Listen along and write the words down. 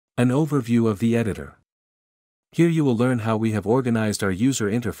An overview of the editor. Here you will learn how we have organized our user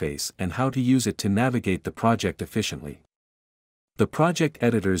interface and how to use it to navigate the project efficiently. The project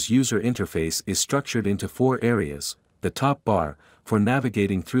editor's user interface is structured into 4 areas: the top bar, for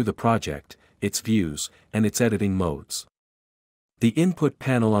navigating through the project, its views, and its editing modes. The input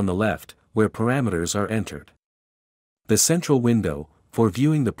panel on the left, where parameters are entered. The central window, for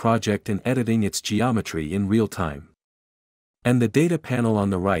viewing the project and editing its geometry in real time. And the data panel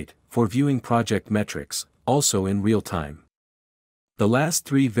on the right, for viewing project metrics, also in real time. The last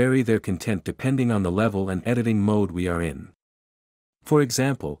 3 vary their content depending on the level and editing mode we are in. For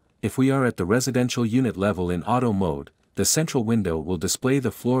example, if we are at the residential unit level in auto mode, the central window will display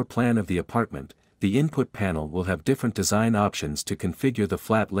the floor plan of the apartment, the input panel will have different design options to configure the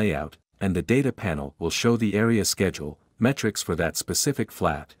flat layout, and the data panel will show the area schedule, metrics for that specific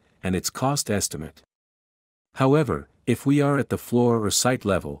flat, and its cost estimate. However, if we are at the floor or site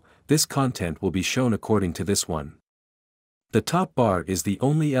level, this content will be shown according to this one. The top bar is the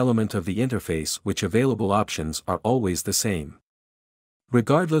only element of the interface which available options are always the same.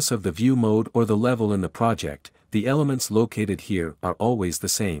 Regardless of the view mode or the level in the project, the elements located here are always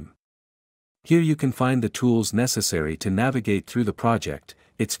the same. Here you can find the tools necessary to navigate through the project,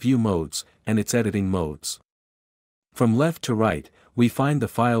 its view modes, and its editing modes. From left to right, we find the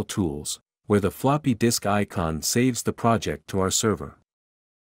File tools, where the floppy disk icon saves the project to our server.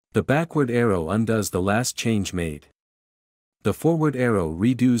 The backward arrow undoes the last change made. The forward arrow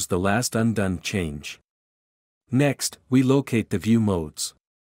redoes the last undone change. Next, we locate the view modes.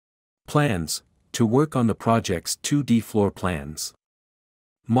 Plans, to work on the project's 2D floor plans.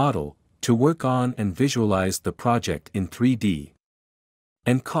 Model, to work on and visualize the project in 3D.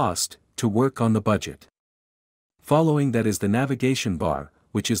 And Cost, to work on the budget. Following that is the navigation bar,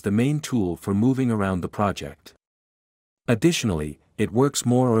 which is the main tool for moving around the project. Additionally, it works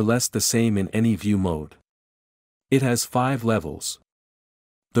more or less the same in any view mode. It has 5 levels.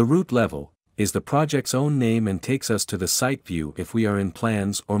 The root level is the project's own name and takes us to the site view if we are in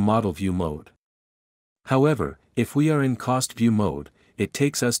plans or model view mode. However, if we are in cost view mode, it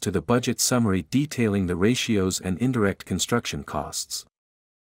takes us to the budget summary detailing the ratios and indirect construction costs.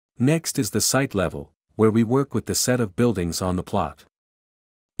 Next is the site level, where we work with the set of buildings on the plot.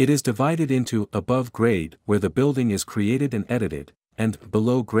 It is divided into above grade, where the building is created and edited, and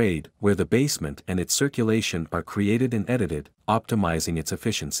below grade, where the basement and its circulation are created and edited, optimizing its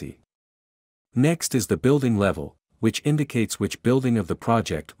efficiency. Next is the building level, which indicates which building of the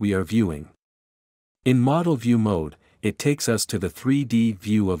project we are viewing. In model view mode, it takes us to the 3D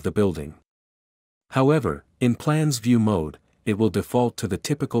view of the building. However, in plans view mode, it will default to the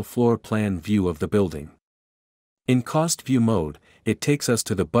typical floor plan view of the building. In cost view mode, it takes us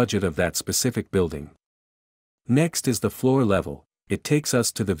to the budget of that specific building. Next is the floor level, it takes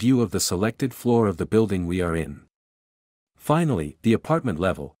us to the view of the selected floor of the building we are in. Finally, the apartment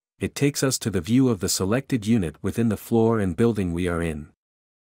level, it takes us to the view of the selected unit within the floor and building we are in.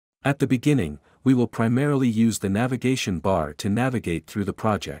 At the beginning, we will primarily use the navigation bar to navigate through the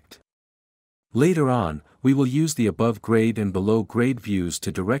project. Later on, we will use the above grade and below grade views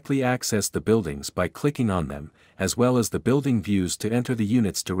to directly access the buildings by clicking on them, as well as the building views to enter the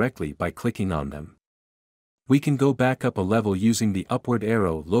units directly by clicking on them. We can go back up a level using the upward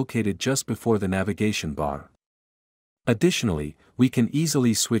arrow located just before the navigation bar. Additionally, we can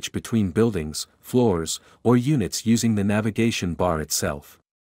easily switch between buildings, floors, or units using the navigation bar itself.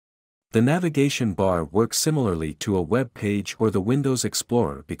 The navigation bar works similarly to a web page or the Windows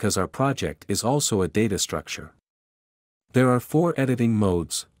Explorer because our project is also a data structure. There are 4 editing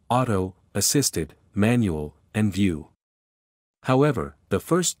modes: auto, assisted, manual, and view. However, the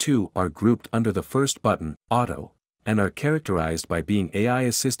first 2 are grouped under the first button, auto, and are characterized by being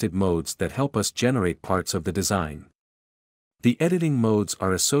AI-assisted modes that help us generate parts of the design. The editing modes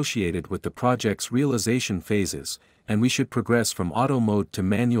are associated with the project's realization phases, and we should progress from auto mode to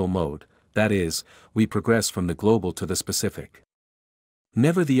manual mode, that is, we progress from the global to the specific.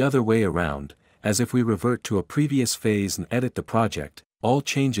 Never the other way around, as if we revert to a previous phase and edit the project, all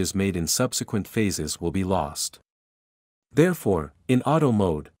changes made in subsequent phases will be lost. Therefore, in auto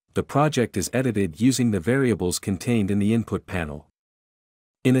mode, the project is edited using the variables contained in the input panel.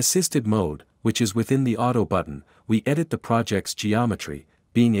 In assisted mode, which is within the auto button, we edit the project's geometry,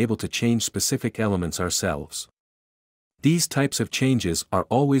 being able to change specific elements ourselves. These types of changes are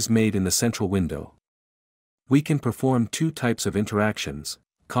always made in the central window. We can perform 2 types of interactions: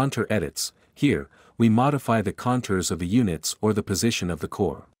 contour edits. Here, we modify the contours of the units or the position of the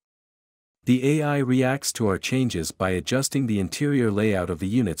core. The AI reacts to our changes by adjusting the interior layout of the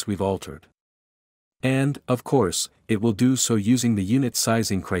units we've altered. And, of course, it will do so using the unit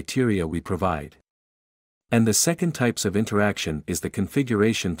sizing criteria we provide. And the second types of interaction is the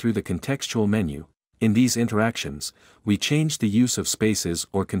configuration through the contextual menu. In these interactions, we change the use of spaces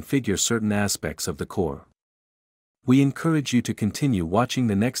or configure certain aspects of the core. We encourage you to continue watching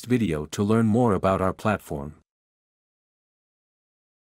the next video to learn more about our platform.